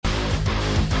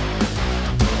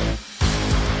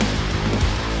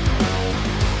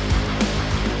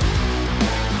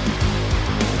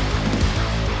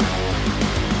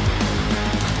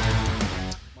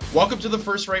Welcome to the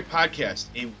First Right Podcast,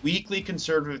 a weekly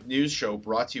conservative news show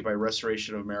brought to you by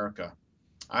Restoration of America.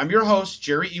 I'm your host,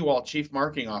 Jerry Ewald, Chief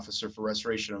Marketing Officer for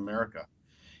Restoration of America.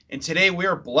 And today we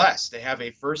are blessed to have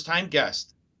a first-time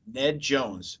guest, Ned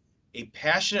Jones, a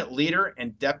passionate leader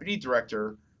and deputy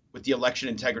director with the Election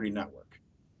Integrity Network.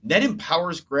 Ned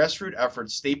empowers grassroots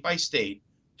efforts state by state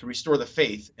to restore the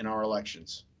faith in our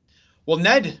elections. Well,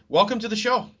 Ned, welcome to the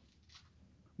show.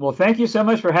 Well, thank you so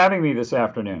much for having me this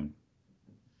afternoon.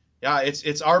 Yeah,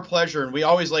 it's our pleasure, and we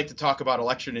always like to talk about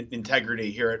election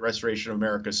integrity here at Restoration of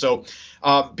America. So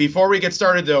before we get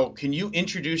started, though, can you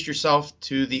introduce yourself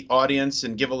to the audience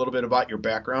and give a little bit about your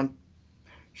background?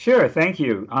 Sure, thank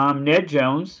you. I'm Ned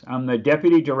Jones. I'm the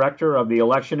Deputy Director of the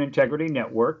Election Integrity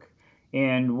Network,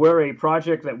 and we're a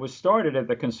project that was started at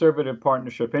the Conservative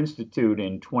Partnership Institute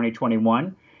in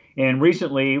 2021. And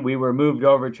recently, we were moved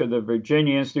over to the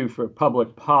Virginia Institute for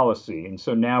Public Policy, and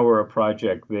so now we're a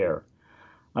project there.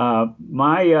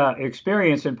 My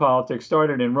experience in politics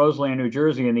started in Roseland, New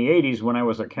Jersey in the 80s when I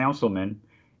was a councilman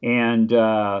and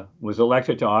was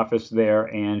elected to office there,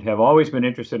 and have always been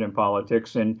interested in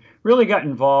politics and really got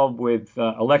involved with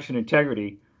election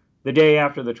integrity the day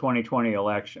after the 2020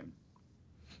 election.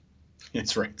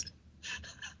 That's right.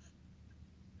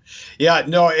 Yeah,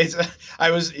 no,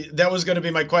 that was going to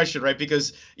be my question, right?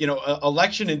 Because,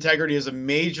 election integrity is a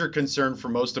major concern for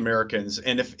most Americans.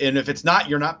 And if it's not,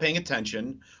 you're not paying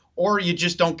attention, or you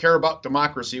just don't care about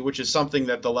democracy, which is something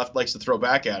that the left likes to throw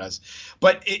back at us.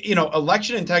 But,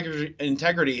 election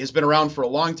integrity has been around for a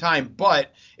long time,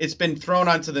 but it's been thrown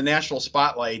onto the national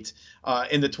spotlight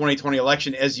in the 2020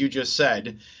 election, as you just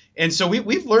said. And so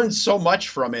we've learned so much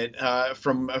from it,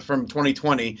 from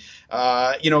 2020.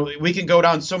 We can go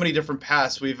down so many different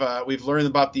paths. We've learned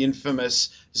about the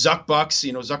infamous Zuck bucks,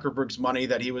 Zuckerberg's money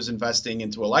that he was investing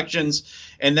into elections.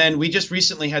 And then we just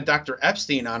recently had Dr.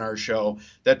 Epstein on our show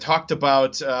that talked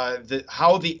about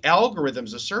how the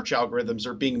algorithms, the search algorithms,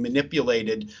 are being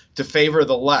manipulated to favor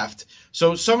the left.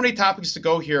 So many topics to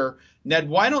go here. Ned,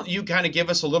 why don't you kind of give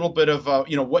us a little bit of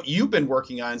what you've been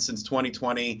working on since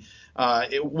 2020?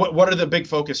 What are the big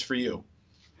focus for you?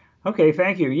 Okay,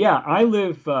 thank you. Yeah, I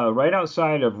live right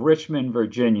outside of Richmond,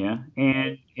 Virginia,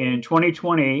 and in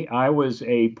 2020 I was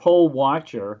a poll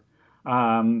watcher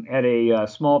at a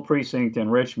small precinct in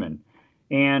Richmond.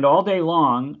 And all day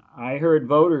long, I heard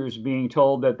voters being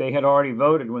told that they had already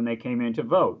voted when they came in to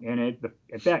vote. And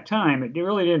at that time, it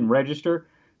really didn't register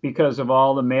because of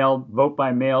all the vote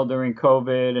by mail during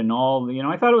COVID and all,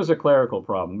 I thought it was a clerical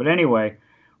problem. But anyway,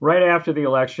 right after the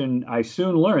election, I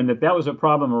soon learned that that was a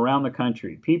problem around the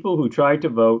country. People who tried to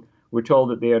vote were told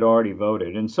that they had already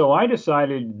voted. And so I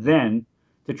decided then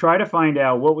to try to find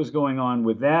out what was going on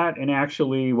with that and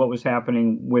actually what was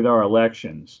happening with our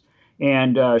elections.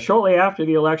 And shortly after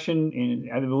the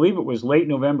election, I believe it was late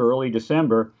November, early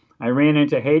December, I ran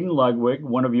into Hayden Ludwig,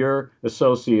 one of your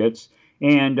associates,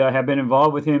 and have been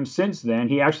involved with him since then.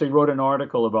 He actually wrote an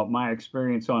article about my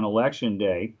experience on Election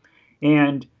Day.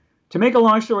 And to make a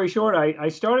long story short, I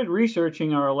started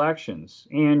researching our elections.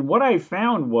 And what I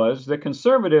found was that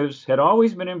conservatives had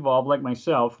always been involved, like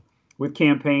myself, with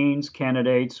campaigns,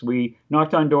 candidates. We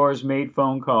knocked on doors, made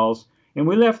phone calls, and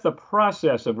we left the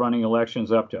process of running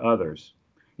elections up to others.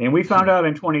 And we found out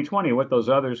in 2020 what those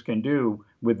others can do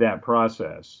with that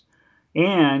process.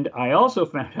 And I also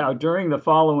found out during the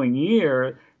following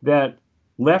year that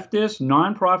leftist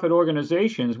nonprofit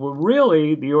organizations were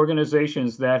really the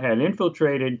organizations that had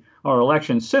infiltrated our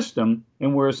election system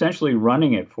and were essentially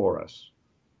running it for us.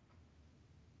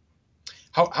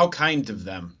 How kind of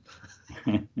them.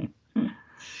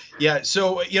 Yeah,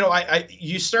 so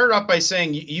you started off by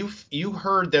saying you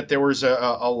heard that there was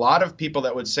a lot of people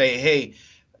that would say, "Hey,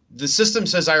 the system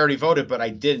says I already voted, but I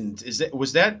didn't."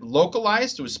 Was that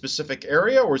localized to a specific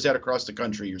area, or is that across the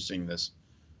country you're seeing this?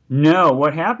 No,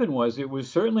 what happened was it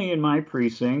was certainly in my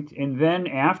precinct. And then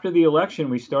after the election,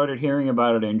 we started hearing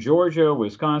about it in Georgia,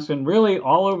 Wisconsin, really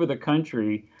all over the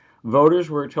country. Voters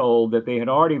were told that they had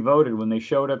already voted when they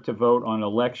showed up to vote on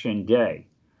Election Day.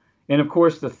 And of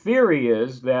course, the theory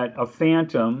is that a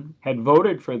phantom had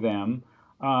voted for them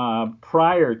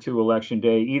prior to Election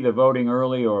Day, either voting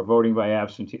early or voting by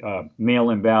absentee,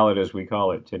 mail-in ballot, as we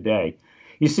call it today.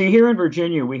 You see, here in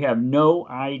Virginia, we have no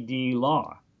ID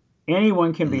law.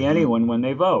 Anyone can be anyone when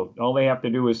they vote. All they have to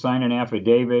do is sign an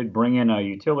affidavit, bring in a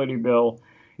utility bill.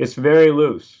 It's very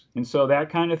loose. And so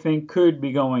that kind of thing could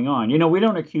be going on. We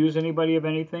don't accuse anybody of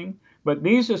anything, but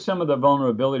these are some of the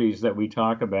vulnerabilities that we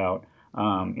talk about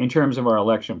in terms of our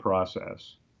election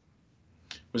process.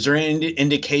 Was there any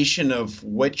indication of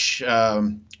which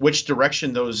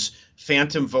direction those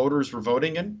phantom voters were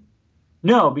voting in?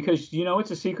 No, because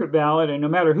it's a secret ballot, and no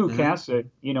matter who Hmm. casts it,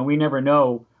 we never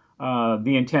know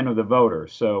the intent of the voter.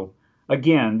 So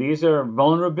again, these are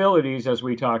vulnerabilities as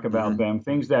we talk about Hmm. them,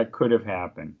 things that could have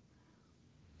happened.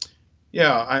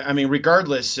 Yeah, I mean,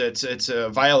 regardless, it's a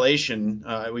violation.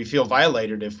 We feel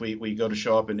violated if we go to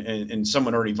show up and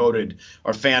someone already voted,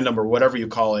 or fandom or whatever you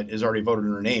call it is already voted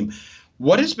in our name.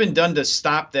 What has been done to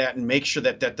stop that and make sure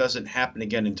that that doesn't happen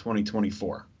again in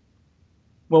 2024?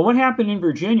 Well, what happened in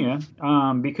Virginia?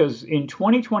 Because in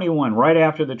 2021, right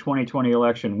after the 2020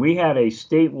 election, we had a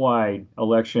statewide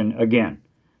election again,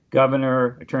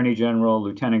 governor, attorney general,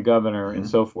 lieutenant governor, and Hmm.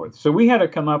 so forth. So we had to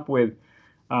come up with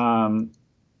um,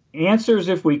 answers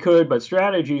if we could, but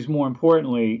strategies more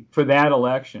importantly for that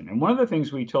election. And one of the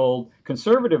things we told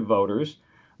conservative voters,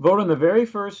 vote on the very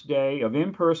first day of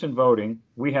in person voting.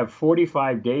 We have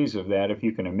 45 days of that, if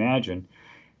you can imagine,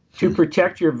 to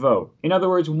protect your vote. In other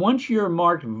words, once you're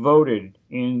marked voted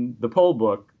in the poll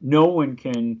book, no one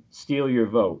can steal your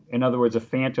vote. In other words, a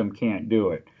phantom can't do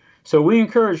it. So we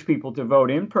encourage people to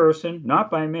vote in person, not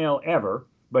by mail ever,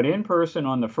 but in person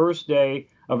on the first day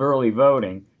of early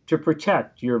voting to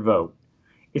protect your vote.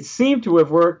 It seemed to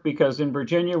have worked because in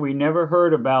Virginia we never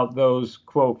heard about those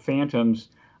quote phantoms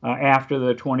after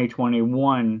the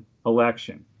 2021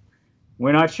 election.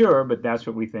 We're not sure, but that's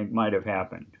what we think might have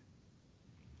happened.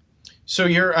 So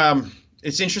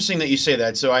it's interesting that you say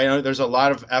that. So I know there's a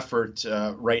lot of effort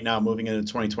right now moving into the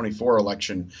 2024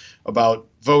 election about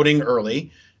voting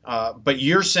early, but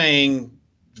you're saying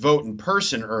vote in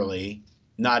person early,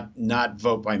 not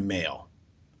vote by mail.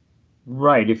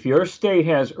 Right. If your state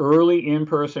has early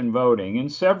in-person voting,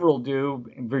 and several do,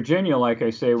 in Virginia, like I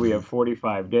say, we have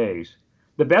 45 days.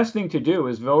 The best thing to do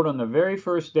is vote on the very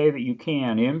first day that you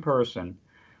can in person,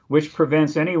 which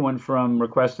prevents anyone from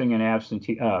requesting an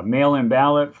absentee mail-in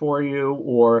ballot for you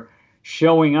or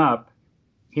showing up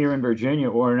here in Virginia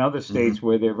or in other Hmm. states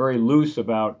where they're very loose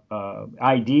about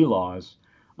ID laws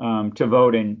to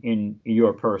vote in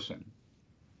your person.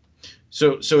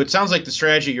 So it sounds like the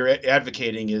strategy you're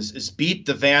advocating is beat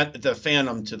the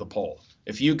phantom to the poll.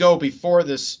 If you go before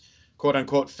this quote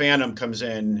unquote phantom comes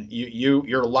in,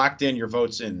 you're locked in, your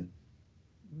vote's in.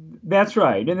 That's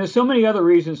right. And there's so many other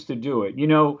reasons to do it.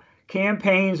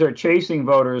 Campaigns are chasing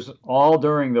voters all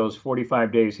during those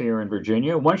 45 days here in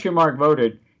Virginia. Once you're marked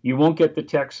voted, you won't get the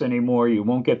texts anymore. You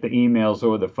won't get the emails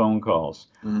or the phone calls.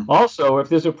 Mhm. Also, if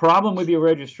there's a problem with your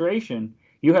registration,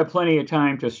 you have plenty of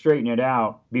time to straighten it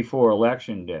out before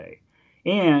Election Day.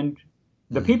 And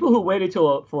the Mhm. people who waited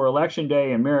till for Election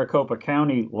Day in Maricopa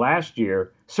County last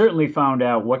year certainly found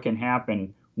out what can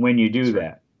happen when you do That's right.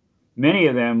 that. Many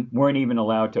of them weren't even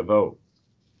allowed to vote.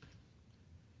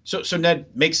 So Ned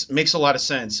makes a lot of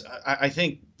sense. I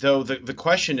think though the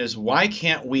question is why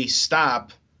can't we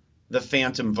stop the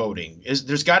phantom voting? Is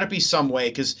there's got to be some way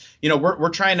because we're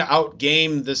trying to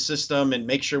outgame the system and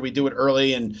make sure we do it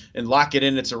early and lock it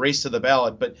in. It's a race to the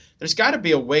ballot, but there's got to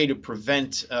be a way to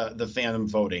prevent the phantom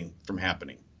voting from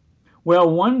happening.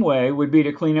 Well, one way would be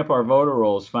to clean up our voter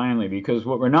rolls finally, because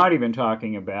what we're not even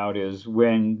talking about is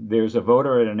when there's a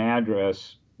voter at an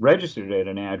address, registered at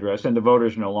an address, and the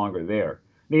voter's no longer there.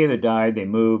 They either died, they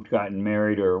moved, gotten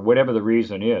married, or whatever the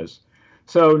reason is.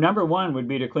 So, number one would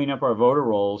be to clean up our voter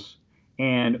rolls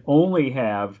and only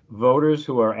have voters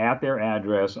who are at their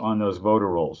address on those voter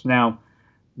rolls. Now,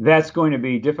 that's going to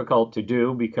be difficult to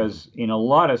do because in a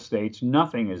lot of states,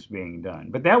 nothing is being done.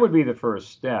 But that would be the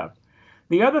first step.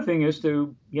 The other thing is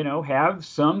to, have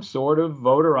some sort of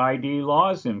voter ID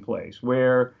laws in place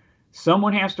where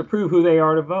someone has to prove who they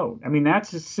are to vote. I mean,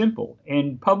 that's as simple.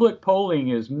 And public polling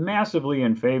is massively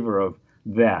in favor of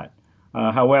that.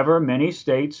 However, many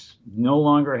states no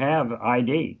longer have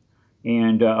ID,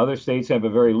 and other states have a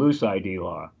very loose ID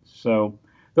law. So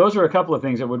those are a couple of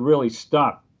things that would really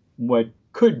stop what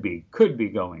could be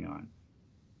going on.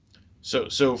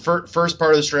 So first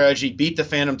part of the strategy, beat the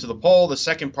phantom to the poll. The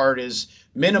second part is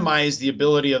minimize the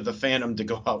ability of the phantom to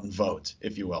go out and vote,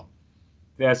 if you will.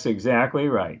 That's exactly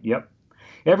right. Yep.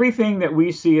 Everything that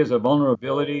we see as a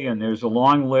vulnerability, and there's a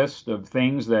long list of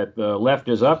things that the left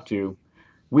is up to,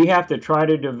 we have to try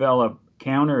to develop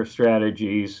counter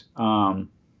strategies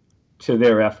to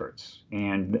their efforts.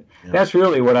 And Yeah. that's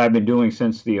really what I've been doing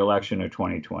since the election of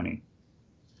 2020.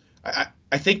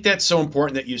 I think that's so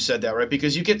important that you said that, right?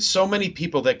 Because you get so many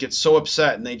people that get so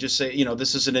upset and they just say,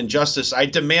 this is an injustice. I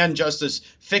demand justice.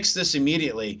 Fix this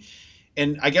immediately.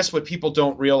 And I guess what people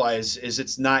don't realize is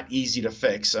it's not easy to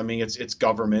fix. I mean, it's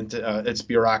government, it's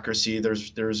bureaucracy.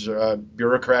 There's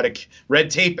bureaucratic red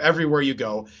tape everywhere you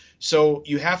go. So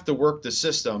you have to work the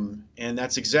system, and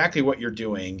that's exactly what you're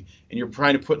doing. And you're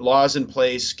trying to put laws in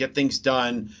place, get things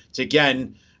done to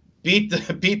again beat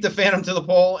the phantom to the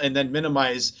poll and then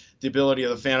minimize the ability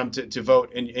of the phantom to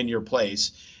vote in your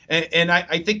place. And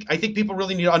I think people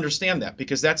really need to understand that,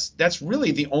 because that's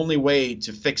really the only way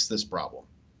to fix this problem.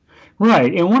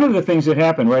 Right. And one of the things that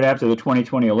happened right after the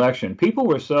 2020 election, people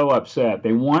were so upset.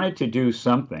 They wanted to do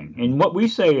something. And what we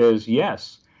say is,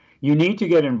 yes, you need to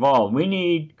get involved. We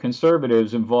need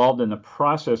conservatives involved in the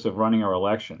process of running our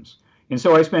elections. And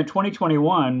so I spent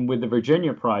 2021 with the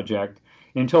Virginia Project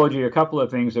and told you a couple of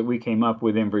things that we came up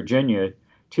with in Virginia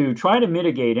to try to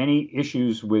mitigate any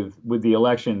issues with the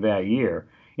election that year.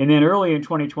 And then early in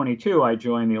 2022, I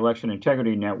joined the Election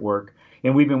Integrity Network,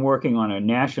 and we've been working on a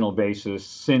national basis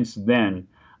since then,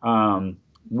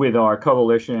 with our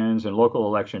coalitions and local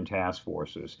election task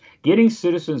forces. Getting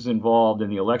citizens involved in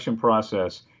the election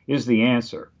process is the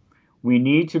answer. We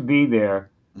need to be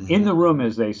there in the room,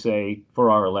 as they say,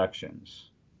 for our elections.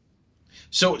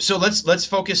 So let's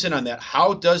focus in on that.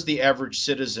 How does the average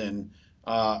citizen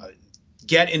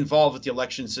get involved with the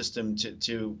election system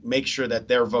to make sure that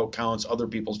their vote counts, other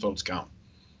people's votes count?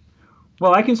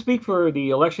 Well, I can speak for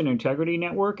the Election Integrity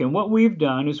Network, and what we've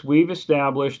done is we've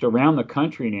established around the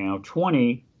country now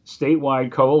 20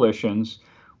 statewide coalitions,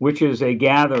 which is a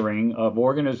gathering of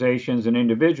organizations and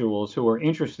individuals who are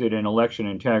interested in election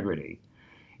integrity.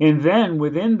 And then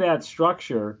within that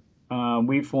structure,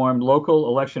 we formed local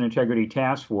election integrity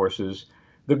task forces.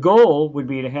 The goal would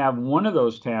be to have one of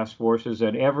those task forces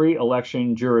at every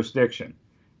election jurisdiction.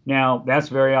 Now, that's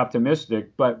very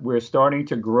optimistic, but we're starting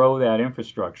to grow that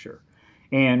infrastructure.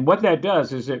 And what that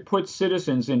does is it puts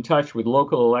citizens in touch with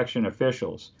local election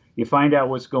officials. You find out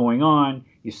what's going on,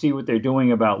 you see what they're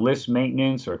doing about list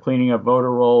maintenance or cleaning up voter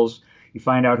rolls, you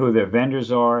find out who their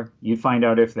vendors are, you find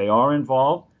out if they are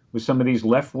involved with some of these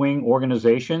left-wing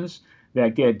organizations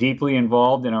that get deeply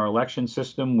involved in our election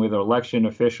system with election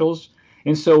officials.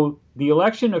 And so the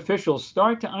election officials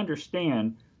start to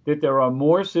understand that there are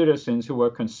more citizens who are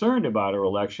concerned about our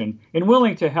election and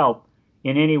willing to help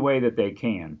in any way that they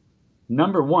can.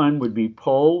 Number one would be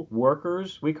poll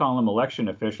workers. We call them election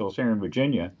officials here in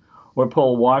Virginia, or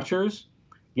poll watchers,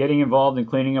 getting involved in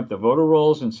cleaning up the voter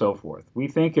rolls and so forth. We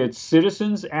think it's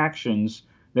citizens' actions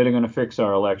that are going to fix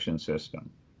our election system.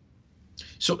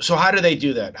 So how do they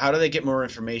do that? How do they get more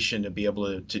information to be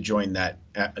able to join that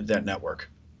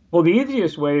network? Well, the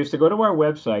easiest way is to go to our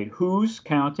website,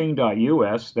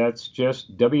 whoscounting.us. That's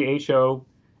just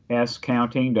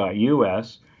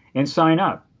WHOScounting.us, and sign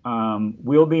up.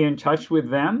 We'll be in touch with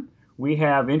them. We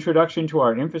have introduction to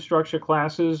our infrastructure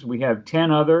classes. We have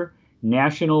 10 other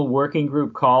national working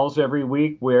group calls every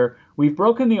week where we've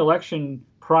broken the election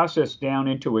process down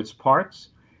into its parts.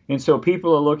 And so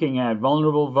people are looking at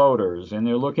vulnerable voters, and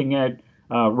they're looking at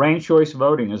ranked choice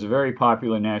voting is a very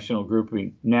popular national group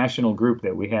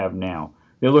that we have now.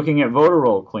 They're looking at voter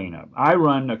roll cleanup. I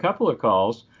run a couple of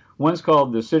calls. One's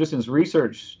called the Citizens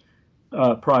Research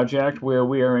Project, where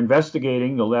we are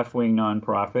investigating the left-wing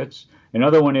nonprofits.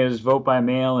 Another one is Vote by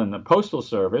Mail and the Postal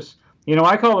Service. You know,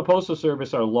 I call the Postal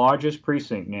Service our largest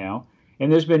precinct now, and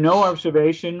there's been no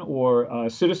observation or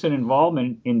citizen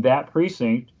involvement in that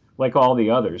precinct like all the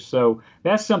others. So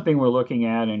that's something we're looking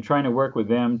at and trying to work with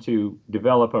them to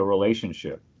develop a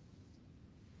relationship.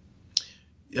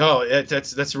 Oh,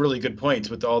 that's a really good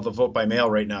point with all the vote by mail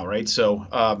right now, right? So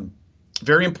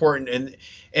very important.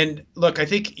 And look, I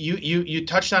think you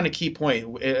touched on a key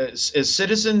point. As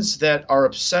citizens that are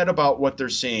upset about what they're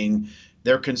seeing,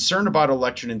 they're concerned about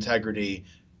election integrity,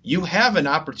 you have an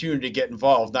opportunity to get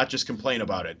involved, not just complain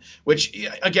about it, which,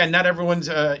 again, not everyone's,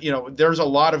 there's a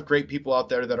lot of great people out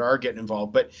there that are getting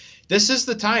involved, but this is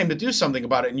the time to do something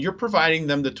about it. And you're providing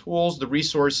them the tools, the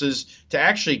resources to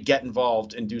actually get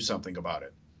involved and do something about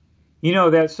it. You know,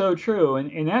 that's so true.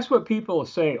 And that's what people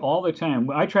say all the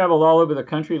time. I traveled all over the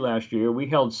country last year. We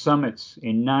held summits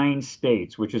in 9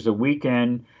 states, which is a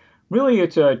weekend. Really,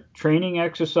 it's a training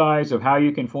exercise of how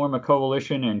you can form a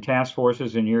coalition and task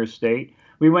forces in your state.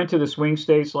 We went to the swing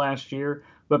states last year,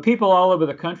 but people all over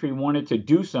the country wanted to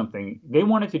do something. They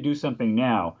wanted to do something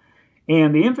now.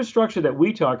 And the infrastructure that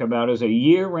we talk about is a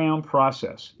year-round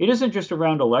process. It isn't just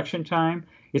around election time.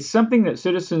 It's something that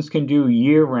citizens can do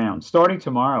year-round, starting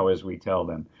tomorrow, as we tell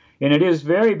them. And it is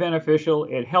very beneficial.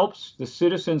 It helps the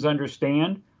citizens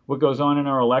understand what goes on in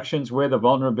our elections, where the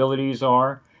vulnerabilities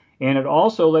are. And it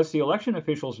also lets the election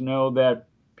officials know that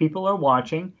people are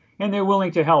watching and they're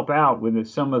willing to help out with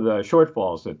some of the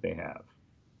shortfalls that they have.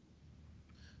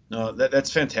 No,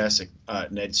 that's fantastic,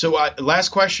 Ned. So last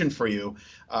question for you.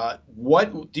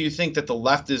 What do you think that the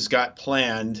left has got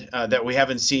planned that we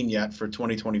haven't seen yet for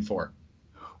 2024?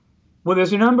 Well,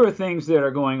 there's a number of things that are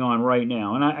going on right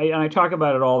now, and I talk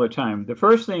about it all the time. The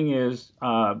first thing is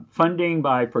funding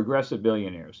by progressive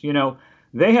billionaires. You know,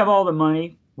 they have all the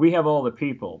money, we have all the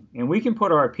people, and we can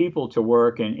put our people to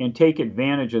work and take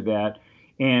advantage of that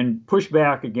and push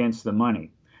back against the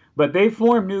money. But they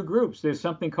form new groups. There's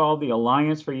something called the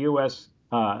Alliance for U.S.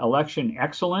 Election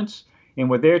Excellence, and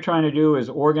what they're trying to do is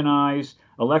organize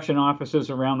election offices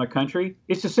around the country.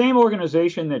 It's the same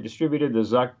organization that distributed the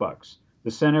Zuck Bucks,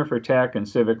 the Center for Tech and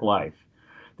Civic Life.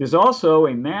 There's also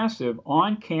a massive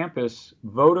on-campus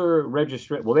voter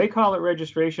registration. Well, they call it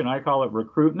registration. I call it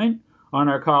recruitment on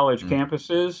our college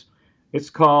campuses. It's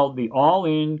called the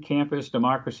All-In Campus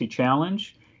Democracy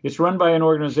Challenge. It's run by an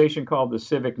organization called the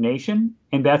Civic Nation,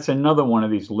 and that's another one of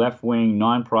these left-wing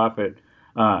nonprofit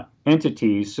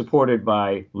entities supported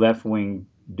by left-wing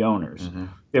donors.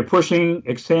 They're pushing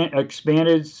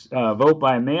expanded vote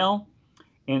by mail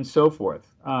and so forth.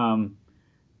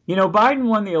 You know, Biden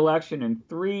won the election in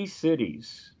 3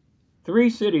 cities. 3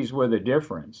 cities were the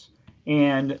difference.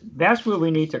 And that's where we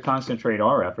need to concentrate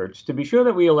our efforts to be sure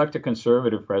that we elect a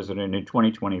conservative president in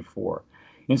 2024.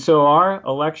 And so our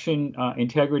election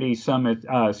integrity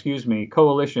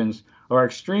coalitions are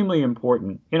extremely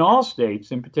important in all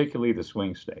states, and particularly the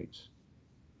swing states.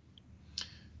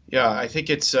 Yeah, I think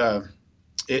it's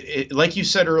like you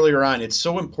said earlier on, it's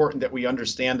so important that we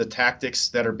understand the tactics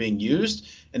that are being used,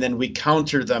 and then we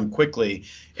counter them quickly.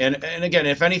 And again,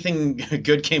 if anything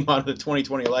good came out of the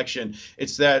 2020 election,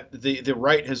 it's that the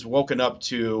right has woken up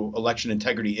to election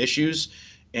integrity issues,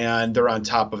 and they're on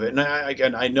top of it. And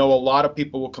I know a lot of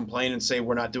people will complain and say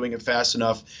we're not doing it fast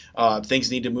enough. Things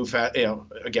need to move fast. You know,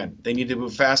 again, they need to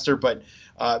move faster, but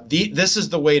this is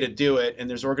the way to do it. And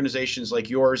there's organizations like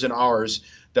yours and ours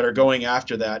that are going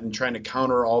after that and trying to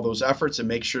counter all those efforts and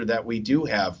make sure that we do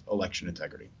have election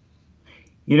integrity.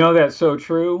 You know, that's so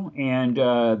true. And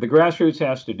the grassroots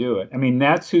has to do it. I mean,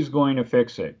 that's who's going to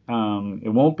fix it.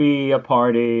 It won't be a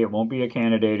party. It won't be a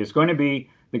candidate. It's going to be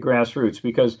the grassroots,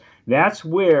 because that's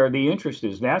where the interest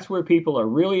is. That's where people are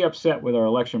really upset with our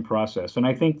election process. And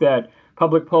I think that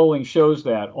public polling shows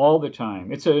that all the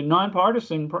time. It's a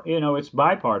nonpartisan, you know, it's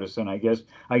bipartisan, I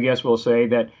guess we'll say,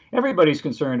 that everybody's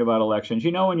concerned about elections.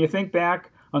 You know, when you think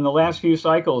back on the last few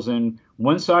cycles and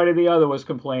one side or the other was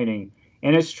complaining,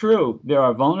 and it's true, there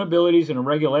are vulnerabilities and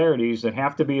irregularities that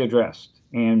have to be addressed.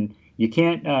 And you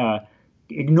can't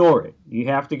ignore it. You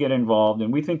have to get involved,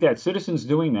 and we think that citizens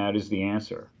doing that is the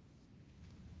answer.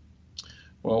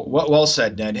 Well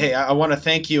said, Ned. Hey, I want to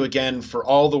thank you again for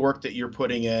all the work that you're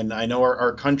putting in. I know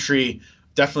our country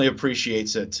definitely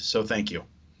appreciates it, so thank you.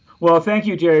 Well, thank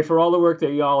you, Jerry, for all the work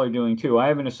that y'all are doing, too. I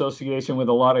have an association with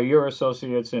a lot of your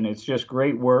associates, and it's just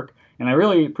great work, and I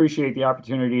really appreciate the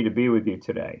opportunity to be with you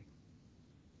today.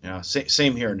 Yeah,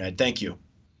 same here, Ned. Thank you.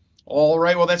 All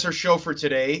right, well, that's our show for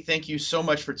today. Thank you so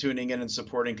much for tuning in and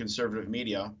supporting conservative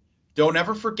media. Don't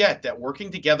ever forget that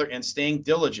working together and staying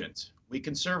diligent, we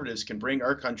conservatives can bring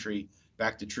our country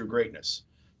back to true greatness.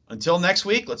 Until next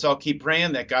week, let's all keep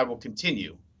praying that God will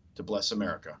continue to bless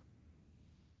America.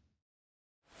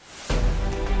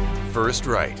 First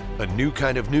Right, a new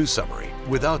kind of news summary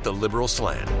without the liberal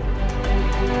slant.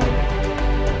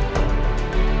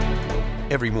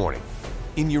 Every morning,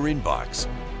 in your inbox,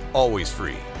 always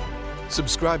free.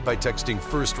 Subscribe by texting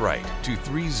First Right to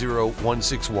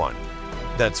 30161.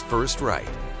 That's First Right,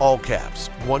 all caps,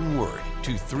 one word,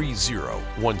 to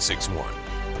 30161.